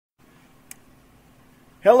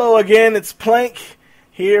Hello again, it's Plank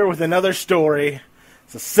here with another story.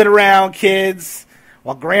 So sit around, kids,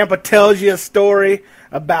 while Grandpa tells you a story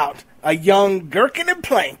about a young Gherkin and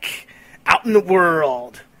Plank out in the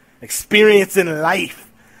world, experiencing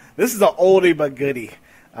life. This is an oldie but goodie.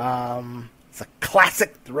 It's a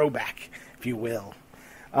classic throwback, if you will.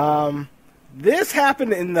 This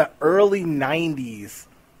happened in the early 90s.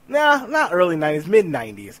 Nah, not early 90s,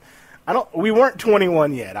 mid-90s. We weren't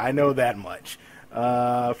 21 yet, I know that much.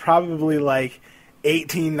 Probably like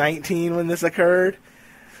 18, 19 when this occurred.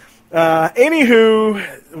 Anywho,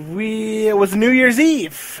 it was New Year's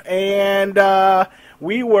Eve, and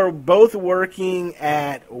we were both working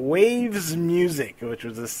at Waves Music, which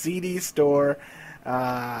was a CD store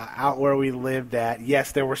out where we lived at.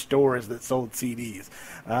 Yes, there were stores that sold CDs.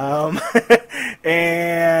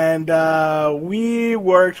 And we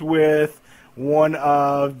worked with one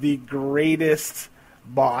of the greatest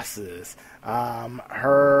bosses.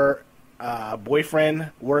 Her boyfriend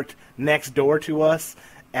worked next door to us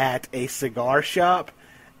at a cigar shop,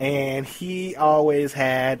 and he always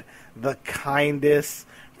had the kindest,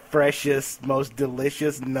 freshest, most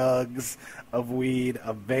delicious nugs of weed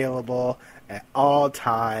available at all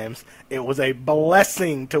times. It was a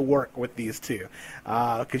blessing to work with these two,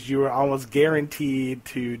 because you were almost guaranteed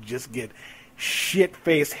to just get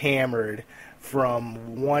shit-face hammered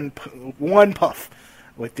from one puff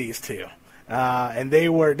with these two. And they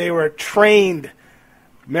were trained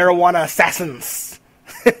marijuana assassins.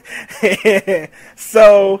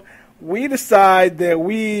 So we decided that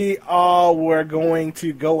we all were going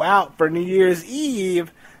to go out for New Year's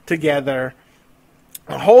Eve together.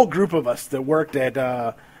 A whole group of us that worked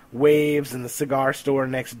at Waves and the cigar store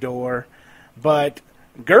next door. But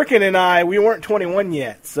Gherkin and I, we weren't 21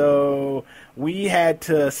 yet, so we had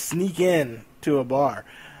to sneak in to a bar.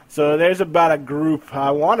 So there's about a group,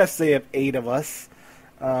 I want to say, of 8 of us.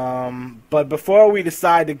 But before we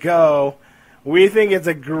decide to go, we think it's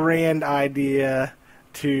a grand idea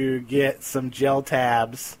to get some gel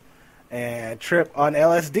tabs and trip on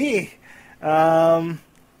LSD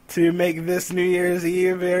to make this New Year's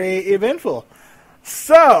Eve very eventful.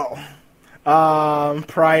 So,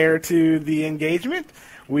 prior to the engagement,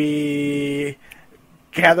 we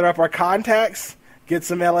gather up our contacts, get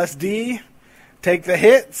some LSD, take the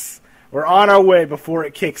hits. We're on our way before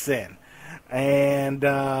it kicks in. And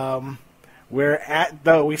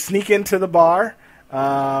we sneak into the bar.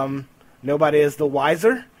 Nobody is the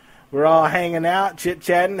wiser. We're all hanging out,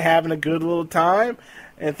 chit-chatting, having a good little time,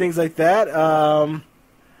 and things like that.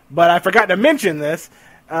 But I forgot to mention this.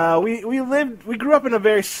 We grew up in a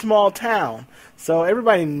very small town, so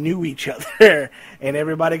everybody knew each other, and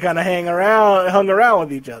everybody kind of hung around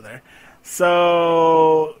with each other.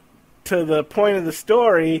 So, to the point of the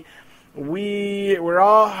story, we're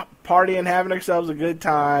all partying, having ourselves a good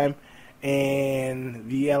time, and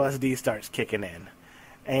the LSD starts kicking in.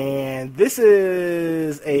 And this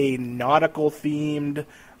is a nautical-themed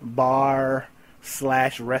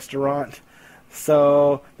bar/restaurant.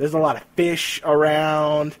 So there's a lot of fish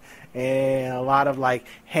around and a lot of like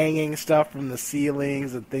hanging stuff from the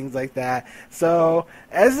ceilings and things like that. So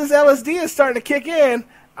as this LSD is starting to kick in,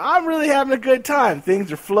 I'm really having a good time.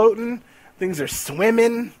 Things are floating. Things are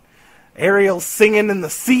swimming. Ariel's singing in the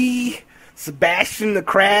sea. Sebastian the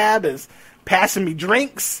crab is passing me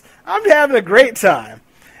drinks. I'm having a great time.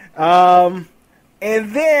 And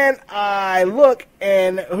then I look,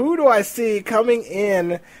 and who do I see coming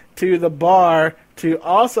in to the bar to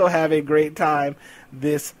also have a great time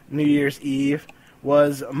this New Year's Eve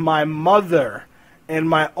was my mother and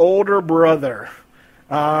my older brother,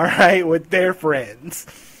 all right, with their friends.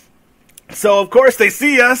 So, of course, they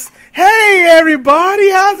see us. Hey,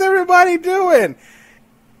 everybody, how's everybody doing?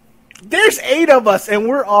 There's 8 of us, and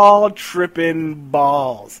we're all tripping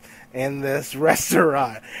balls in this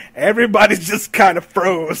restaurant. Everybody's just kind of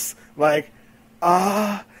froze, like,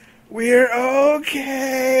 we're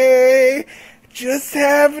okay, just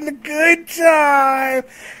having a good time.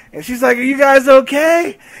 And she's like, are you guys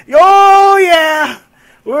okay? Oh, yeah,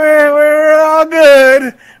 we're all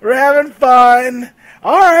good. We're having fun.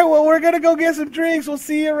 All right, well, we're going to go get some drinks. We'll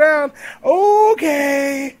see you around.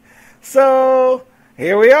 Okay. So,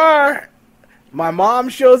 here we are. My mom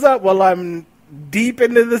shows up while I'm deep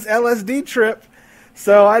into this LSD trip.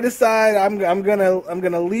 So I decide I'm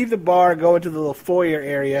gonna leave the bar, go into the little foyer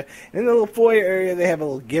area. In the little foyer area, they have a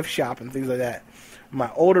little gift shop and things like that. My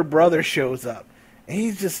older brother shows up, and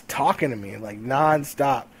he's just talking to me like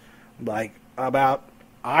nonstop, like about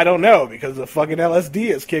I don't know, because the fucking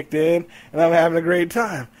LSD has kicked in, and I'm having a great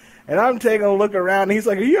time. And I'm taking a look around, and he's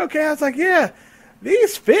like, are you okay? I was like, yeah,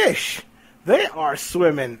 these fish, they are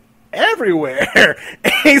swimming everywhere.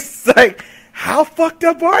 And he's like, how fucked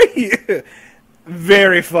up are you?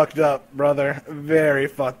 Very fucked up, brother. Very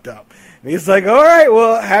fucked up. And he's like, all right,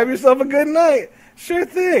 well, have yourself a good night. Sure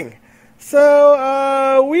thing.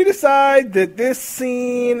 So we decide that this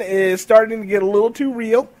scene is starting to get a little too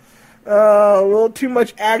real. A little too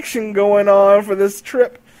much action going on for this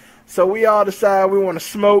trip. So we all decide we want to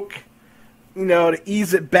smoke, to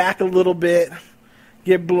ease it back a little bit,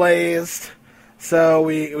 get blazed. So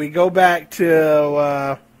we go back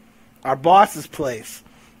to our boss's place.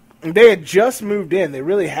 And they had just moved in. They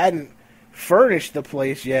really hadn't furnished the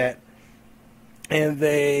place yet. And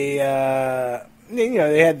they,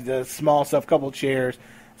 they had the small stuff, couple chairs,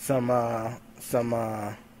 some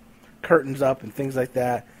curtains up and things like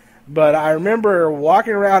that. But I remember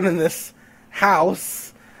walking around in this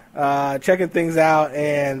house, checking things out,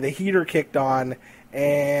 and the heater kicked on,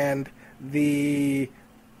 and the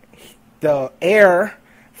air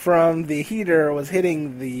from the heater was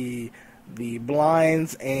hitting the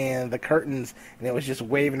blinds and the curtains, and it was just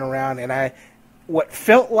waving around, and what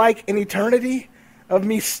felt like an eternity of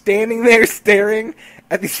me standing there staring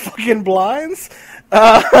at these fucking blinds,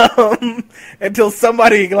 until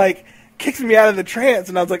somebody, kicks me out of the trance,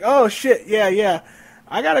 and I was like, oh shit, yeah,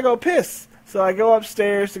 I gotta go piss. So I go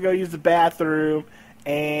upstairs to go use the bathroom,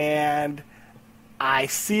 and I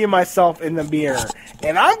see myself in the mirror.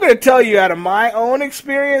 And I'm going to tell you out of my own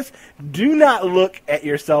experience, do not look at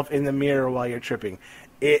yourself in the mirror while you're tripping.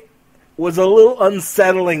 It was a little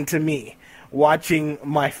unsettling to me, watching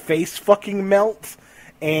my face fucking melt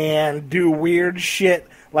and do weird shit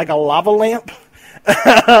like a lava lamp.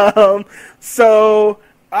 So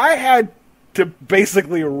I had to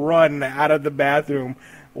basically run out of the bathroom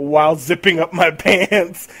while zipping up my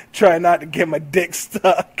pants, trying not to get my dick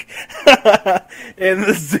stuck in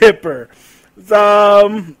the zipper.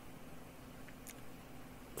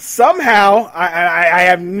 Somehow, I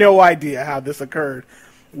have no idea how this occurred.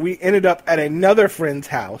 We ended up at another friend's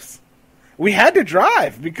house. We had to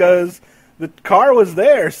drive because the car was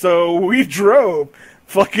there, so we drove,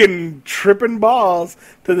 fucking tripping balls,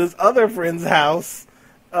 to this other friend's house,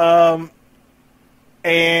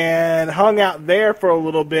 and hung out there for a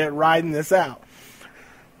little bit, riding this out.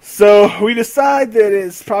 So we decide that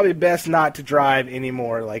it's probably best not to drive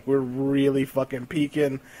anymore. We're really fucking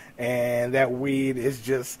peaking, and that weed is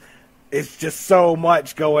just, it's just so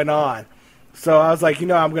much going on. So I was like,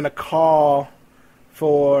 I'm going to call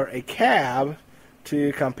for a cab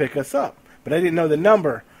to come pick us up. But I didn't know the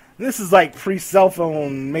number. And this is pre-cell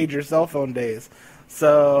phone, major cell phone days.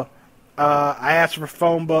 So I asked for a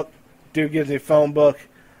phone book. Dude gives me a phone book.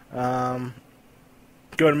 Go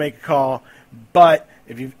to make a call. But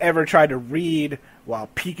if you've ever tried to read while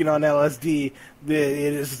peeking on LSD,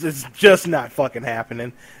 it's just not fucking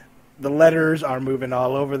happening. The letters are moving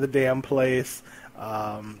all over the damn place.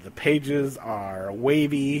 The pages are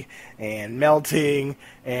wavy and melting,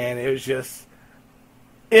 and it was just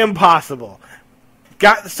impossible.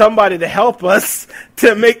 Got somebody to help us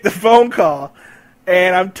to make the phone call,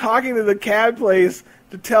 and I'm talking to the cab place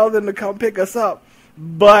to tell them to come pick us up,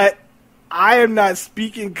 but I am not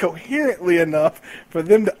speaking coherently enough for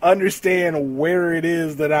them to understand where it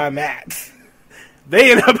is that I'm at.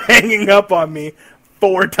 They end up hanging up on me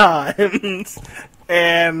 4 times,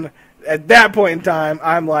 and at that point in time,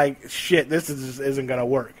 I'm like, shit, this isn't going to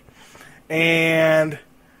work. And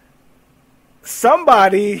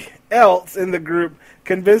somebody else in the group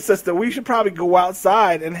convinced us that we should probably go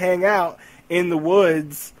outside and hang out in the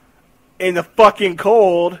woods in the fucking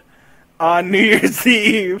cold on New Year's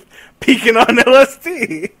Eve, peeking on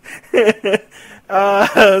LSD.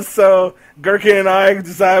 So Gherkin and I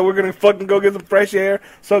decided we're going to fucking go get some fresh air,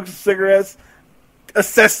 smoke some cigarettes,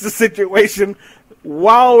 assess the situation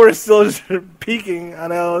while we're still peeking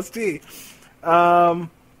on LSD.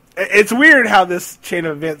 It's weird how this chain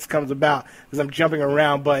of events comes about, because I'm jumping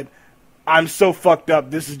around, but I'm so fucked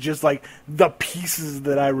up. This is just the pieces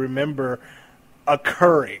that I remember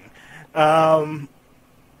occurring. Anywho,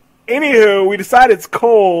 we decided it's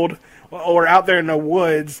cold. We're out there in the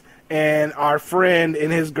woods, and our friend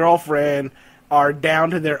and his girlfriend are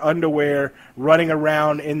down to their underwear, running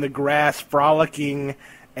around in the grass, frolicking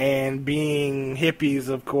and being hippies,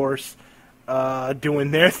 of course,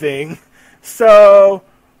 doing their thing. So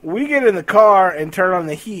we get in the car and turn on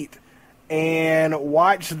the heat and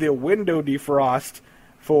watch the window defrost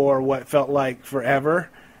for what felt like forever.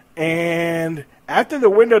 And after the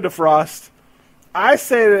window defrost, I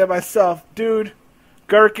say to myself, dude,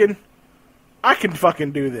 Gherkin, I can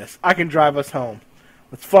fucking do this. I can drive us home.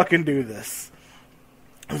 Let's fucking do this.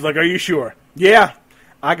 I was like, are you sure? Yeah,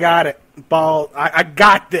 I got it. I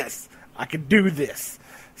got this. I can do this.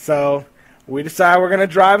 So we decided we're going to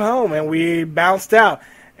drive home, and we bounced out.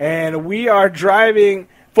 And we are driving.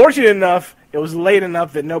 Fortunate enough, it was late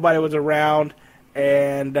enough that nobody was around,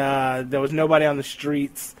 and there was nobody on the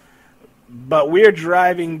streets. But we are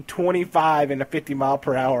driving 25 in a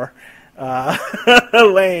 50-mile-per-hour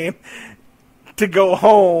lane to go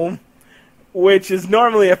home, which is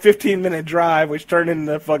normally a 15-minute drive, which turned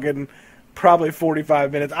into fucking probably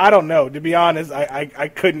 45 minutes. I don't know. To be honest, I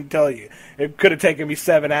couldn't tell you. It could have taken me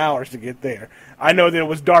 7 hours to get there. I know that it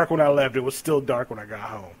was dark when I left. It was still dark when I got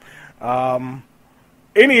home.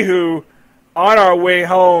 Anywho, on our way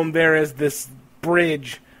home, there is this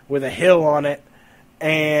bridge with a hill on it,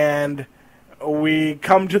 and we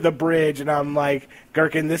come to the bridge, and I'm like,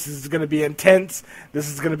 Gherkin, this is going to be intense. This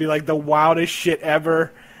is going to be like the wildest shit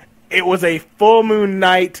ever. It was a full moon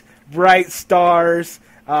night, bright stars.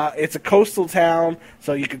 It's a coastal town,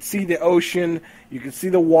 so you could see the ocean, you could see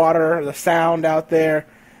the water, the sound out there,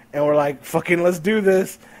 and we're like, fucking let's do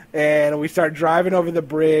this. And we start driving over the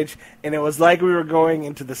bridge, and it was like we were going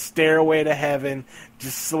into the stairway to heaven,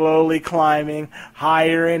 just slowly climbing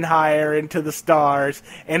higher and higher into the stars.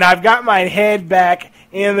 And I've got my head back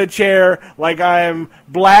in the chair like I am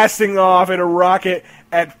blasting off in a rocket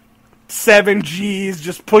at 7 G's,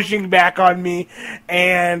 just pushing back on me,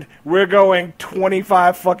 and we're going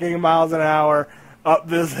 25 fucking miles an hour up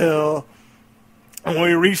this hill. And when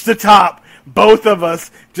we reach the top, both of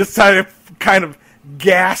us just kind of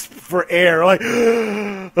gasp for air, like,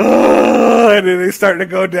 and then they start to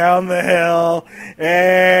go down the hill,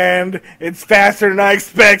 and it's faster than I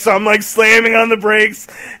expect, so I'm like slamming on the brakes,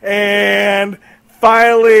 and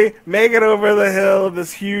finally make it over the hill of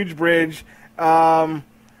this huge bridge,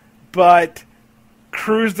 but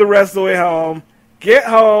cruise the rest of the way home, get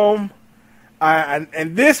home,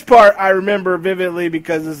 and this part I remember vividly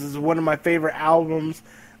because this is one of my favorite albums.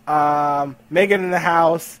 Make it in the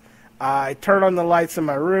house. I turn on the lights in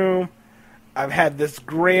my room. I've had this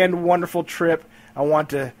grand, wonderful trip. I want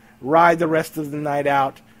to ride the rest of the night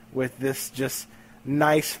out with this just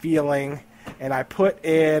nice feeling. And I put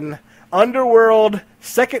in Underworld,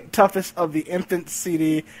 second toughest of the Infant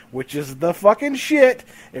CD, which is the fucking shit.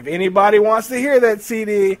 If anybody wants to hear that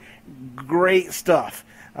CD, great stuff.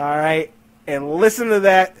 All right? And listen to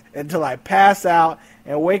that until I pass out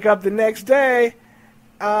and wake up the next day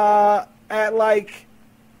at like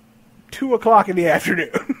 2 o'clock in the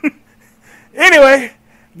afternoon. Anyway,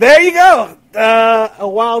 there you go. A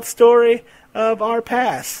wild story of our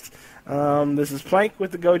past. This is Plank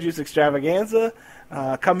with the Go Juice Extravaganza.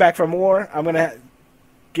 Come back for more. I'm going to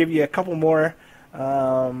give you a couple more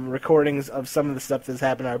recordings of some of the stuff that's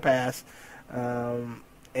happened in our past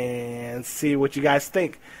and see what you guys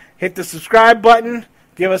think. Hit the subscribe button.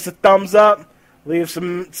 Give us a thumbs up. Leave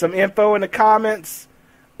some info in the comments.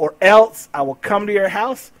 Or else I will come to your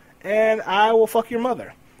house and I will fuck your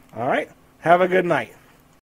mother. All right? Have a good night.